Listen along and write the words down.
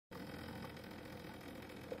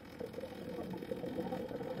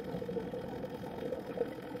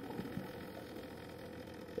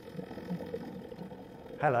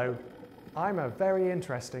Hello, I'm a very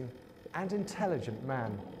interesting and intelligent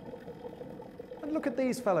man. And look at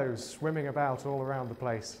these fellows swimming about all around the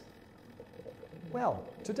place. Well,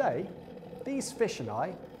 today, these fish and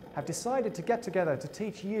I have decided to get together to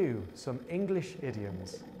teach you some English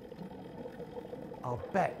idioms. I'll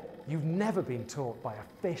bet you've never been taught by a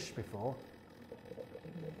fish before.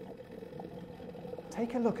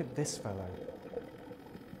 Take a look at this fellow.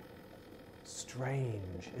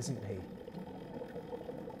 Strange, isn't he?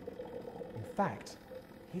 In fact,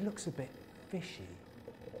 he looks a bit fishy.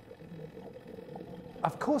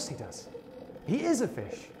 Of course he does. He is a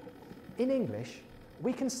fish. In English,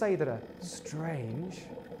 we can say that a strange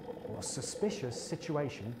or suspicious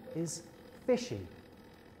situation is fishy.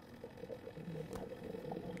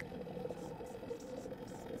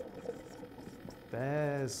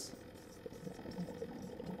 There's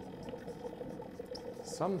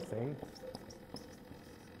something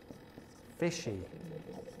fishy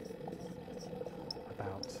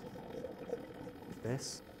about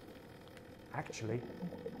this. Actually,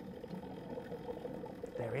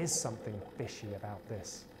 there is something fishy about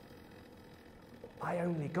this. I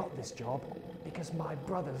only got this job because my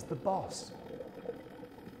brother's the boss.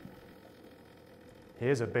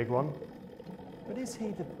 Here's a big one. But is he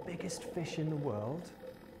the biggest fish in the world?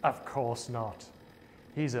 Of course not.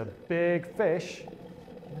 He's a big fish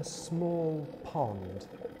in a small pond.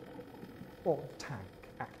 Or tank,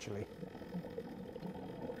 actually.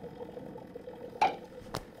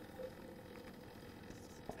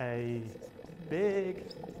 A big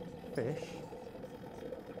fish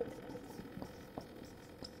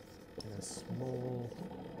in a small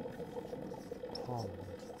pond.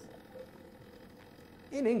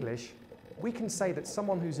 In English, we can say that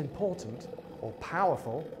someone who's important or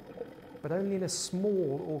powerful, but only in a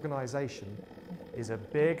small organisation, is a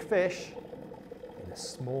big fish in a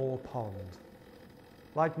small pond.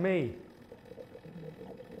 Like me.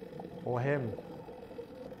 Or him.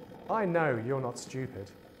 I know you're not stupid,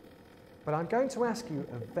 but I'm going to ask you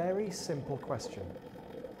a very simple question.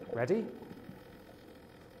 Ready?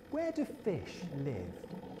 Where do fish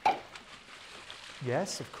live?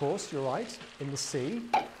 Yes, of course, you're right. In the sea.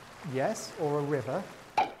 Yes, or a river.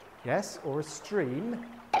 Yes, or a stream.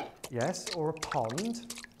 Yes, or a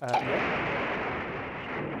pond.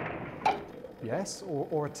 Yes,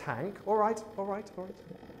 or a tank. All right.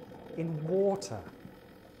 In water.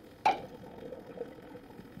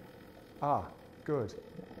 Ah, good.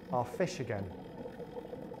 Our fish again.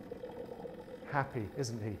 Happy,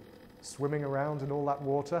 isn't he? Swimming around in all that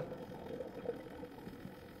water.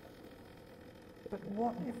 But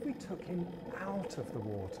what if we took him out of the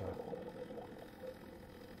water?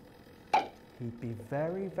 He'd be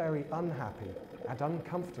very, very unhappy and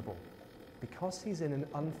uncomfortable because he's in an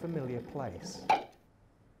unfamiliar place.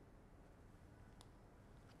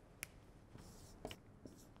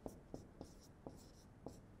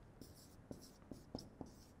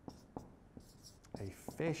 A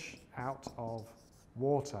fish out of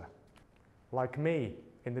water, like me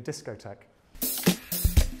in the discotheque.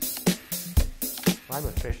 I'm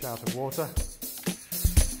a fish out of water.